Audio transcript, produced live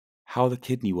How the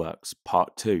Kidney Works,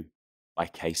 Part 2 by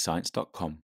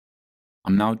KayScience.com.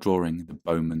 I'm now drawing the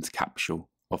Bowman's capsule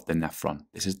of the nephron.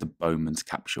 This is the Bowman's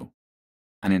capsule.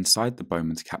 And inside the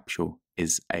Bowman's capsule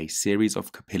is a series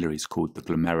of capillaries called the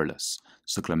glomerulus.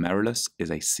 So glomerulus is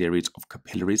a series of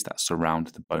capillaries that surround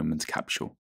the Bowman's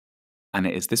capsule. And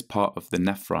it is this part of the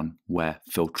nephron where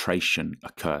filtration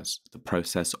occurs. The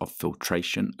process of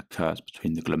filtration occurs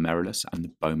between the glomerulus and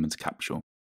the Bowman's capsule.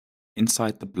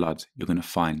 Inside the blood, you're going to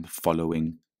find the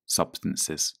following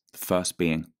substances, the first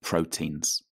being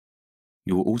proteins.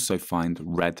 You will also find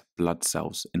red blood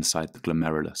cells inside the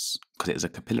glomerulus because it is a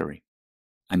capillary.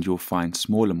 And you'll find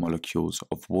smaller molecules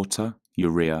of water,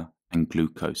 urea, and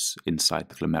glucose inside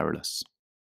the glomerulus.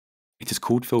 It is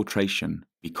called filtration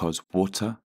because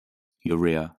water,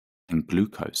 urea, and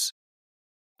glucose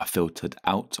are filtered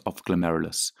out of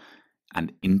glomerulus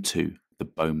and into the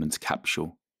Bowman's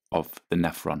capsule of the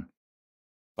nephron.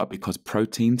 But because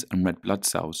proteins and red blood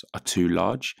cells are too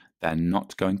large, they're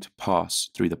not going to pass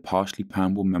through the partially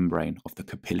permeable membrane of the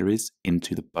capillaries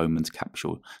into the Bowman's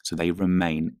capsule, so they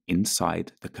remain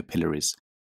inside the capillaries.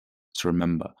 So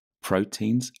remember,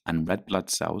 proteins and red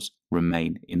blood cells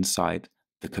remain inside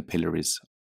the capillaries.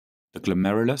 The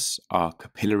glomerulus are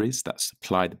capillaries that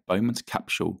supply the Bowman's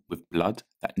capsule with blood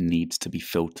that needs to be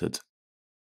filtered.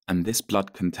 And this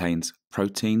blood contains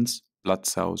proteins, blood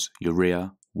cells,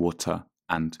 urea, water,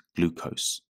 and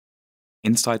glucose.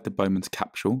 Inside the Bowman's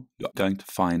capsule, you're going to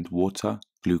find water,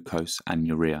 glucose, and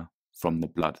urea from the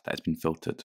blood that has been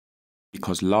filtered.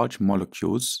 Because large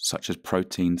molecules, such as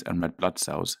proteins and red blood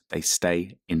cells, they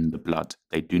stay in the blood.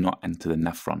 They do not enter the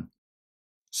nephron.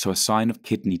 So a sign of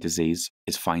kidney disease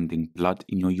is finding blood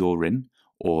in your urine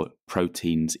or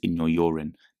proteins in your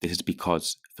urine. This is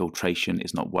because filtration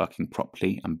is not working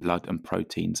properly and blood and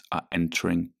proteins are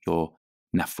entering your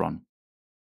nephron.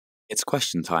 It's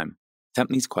question time.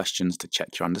 Attempt these questions to check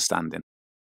your understanding.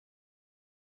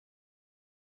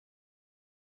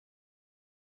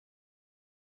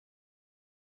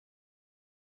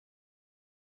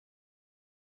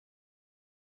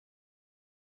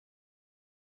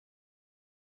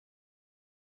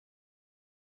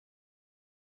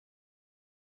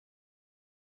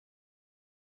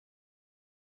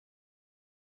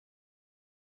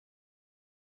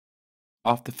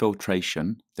 After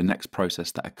filtration, the next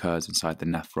process that occurs inside the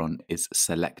nephron is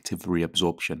selective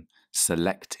reabsorption.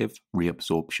 Selective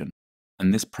reabsorption.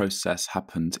 And this process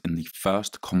happens in the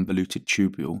first convoluted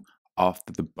tubule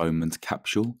after the Bowman's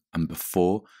capsule and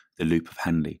before the Loop of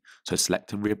Henle. So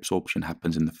selective reabsorption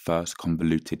happens in the first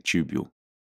convoluted tubule.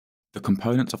 The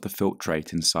components of the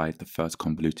filtrate inside the first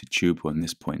convoluted tubule at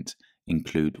this point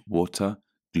include water,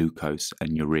 glucose,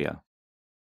 and urea.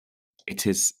 It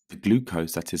is the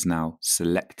glucose that is now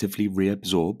selectively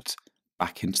reabsorbed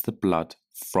back into the blood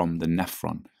from the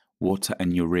nephron. Water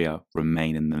and urea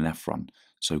remain in the nephron,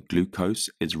 so glucose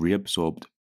is reabsorbed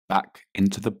back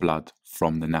into the blood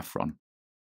from the nephron.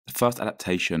 The first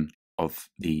adaptation of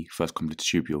the first convoluted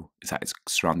tubule is that it's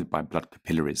surrounded by blood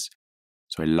capillaries.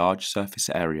 So a large surface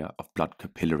area of blood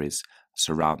capillaries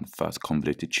surround the first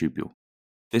convoluted tubule.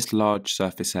 This large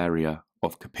surface area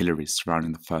of capillaries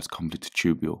surrounding the first convoluted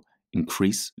tubule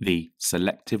increase the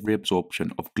selective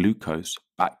reabsorption of glucose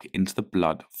back into the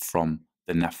blood from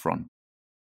the nephron.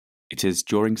 It is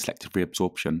during selective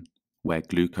reabsorption where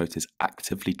glucose is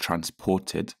actively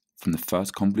transported from the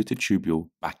first convoluted tubule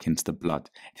back into the blood.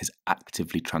 It is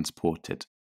actively transported.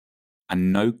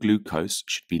 And no glucose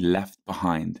should be left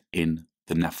behind in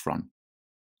the nephron.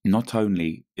 Not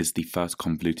only is the first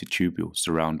convoluted tubule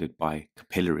surrounded by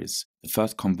capillaries, the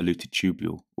first convoluted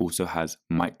tubule also has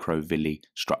microvilli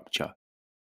structure,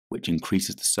 which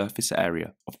increases the surface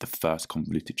area of the first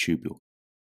convoluted tubule.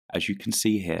 As you can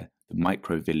see here, the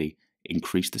microvilli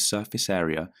increase the surface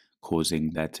area,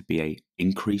 causing there to be an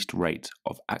increased rate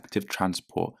of active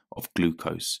transport of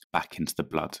glucose back into the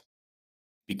blood.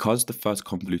 Because the first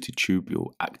convoluted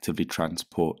tubule actively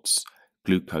transports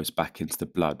glucose back into the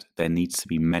blood, there needs to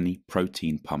be many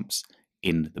protein pumps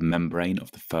in the membrane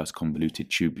of the first convoluted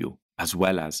tubule, as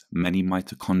well as many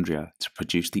mitochondria to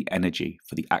produce the energy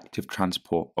for the active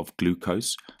transport of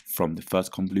glucose from the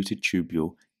first convoluted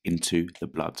tubule into the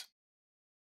blood.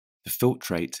 The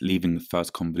filtrate leaving the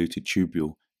first convoluted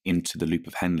tubule into the Loop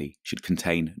of Henle should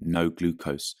contain no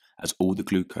glucose, as all the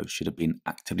glucose should have been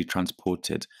actively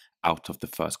transported out of the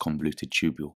first convoluted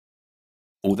tubule.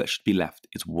 All that should be left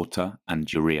is water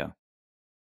and urea.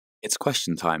 It's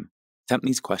question time. Attempt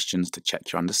these questions to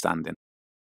check your understanding.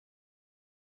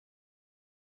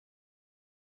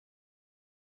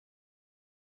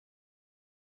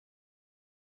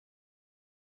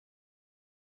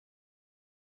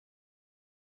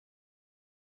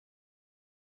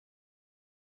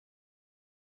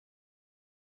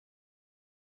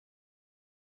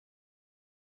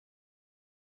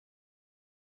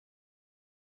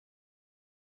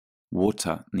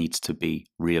 water needs to be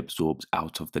reabsorbed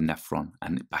out of the nephron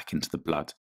and back into the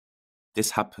blood.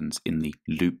 This happens in the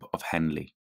Loop of Henle.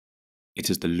 It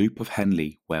is the Loop of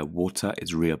Henle where water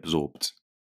is reabsorbed.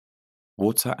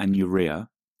 Water and urea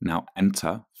now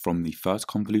enter from the first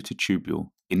convoluted tubule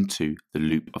into the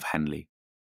Loop of Henle,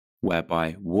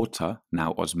 whereby water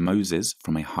now osmoses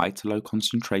from a high to low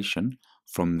concentration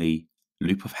from the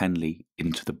Loop of Henle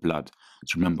into the blood.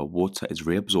 So remember, water is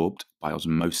reabsorbed by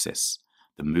osmosis,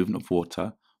 the movement of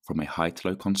water from a high to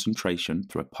low concentration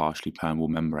through a partially permeable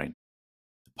membrane.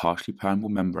 The partially permeable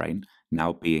membrane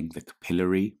now being the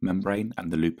capillary membrane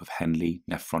and the Loop of Henle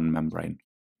nephron membrane.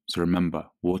 So remember,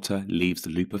 water leaves the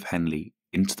Loop of Henle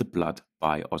into the blood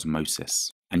by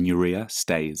osmosis, and urea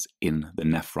stays in the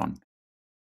nephron.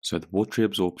 So the water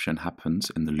reabsorption happens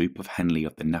in the Loop of Henle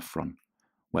of the nephron,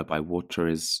 whereby water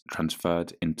is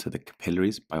transferred into the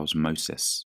capillaries by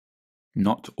osmosis.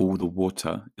 Not all the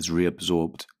water is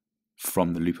reabsorbed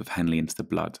from the Loop of Henle into the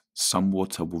blood. Some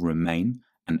water will remain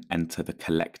and enter the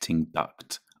collecting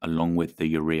duct along with the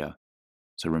urea.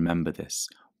 So remember this,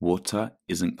 water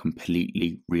isn't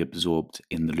completely reabsorbed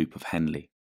in the Loop of Henle.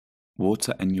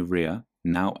 Water and urea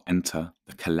now enter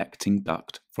the collecting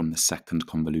duct from the second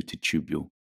convoluted tubule.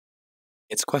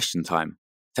 It's question time.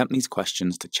 Attempt these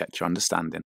questions to check your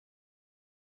understanding.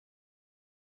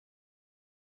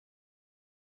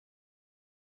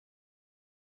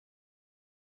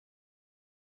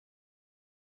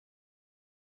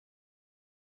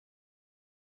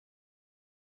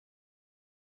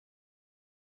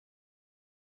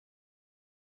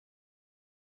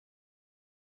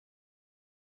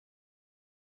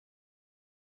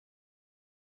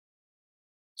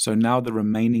 So now the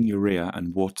remaining urea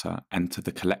and water enter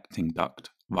the collecting duct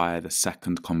via the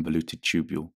second convoluted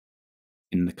tubule.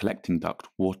 In the collecting duct,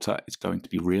 water is going to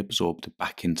be reabsorbed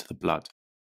back into the blood.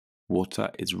 Water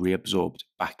is reabsorbed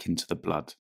back into the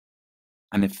blood.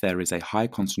 And if there is a high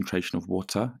concentration of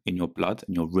water in your blood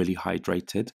and you're really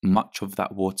hydrated, much of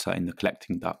that water in the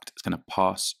collecting duct is going to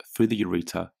pass through the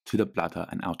ureter to the bladder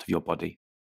and out of your body.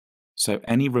 So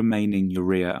any remaining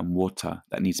urea and water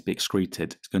that needs to be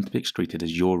excreted is going to be excreted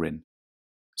as urine.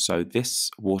 So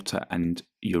this water and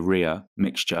urea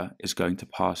mixture is going to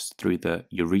pass through the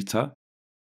ureter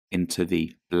into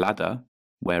the bladder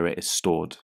where it is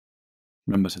stored.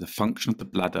 Remember, so the function of the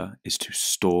bladder is to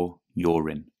store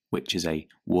urine, which is a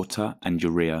water and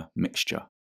urea mixture.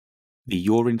 The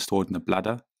urine stored in the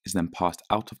bladder is then passed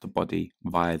out of the body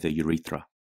via the urethra.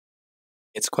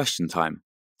 It's question time.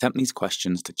 Attempt these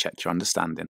questions to check your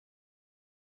understanding.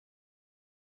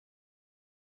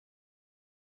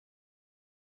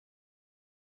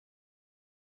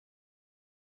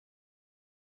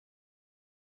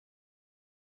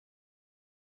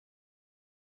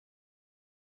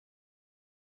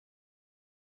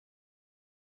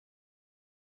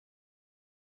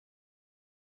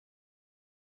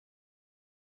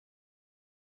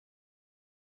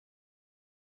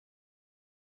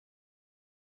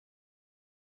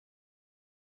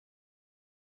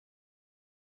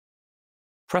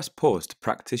 Press pause to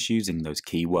practice using those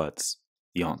key words.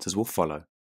 The answers will follow.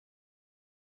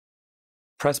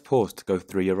 Press pause to go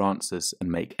through your answers and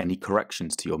make any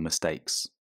corrections to your mistakes.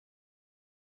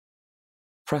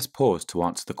 Press pause to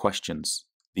answer the questions.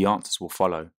 The answers will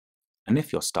follow. And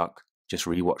if you're stuck, just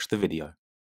re-watch the video.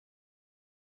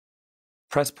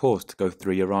 Press pause to go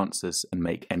through your answers and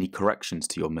make any corrections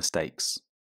to your mistakes.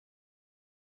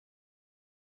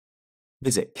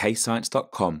 Visit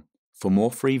KayScience.com for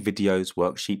more free videos,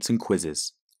 worksheets and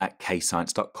quizzes at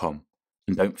KayScience.com.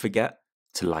 And don't forget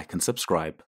to like and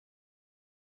subscribe.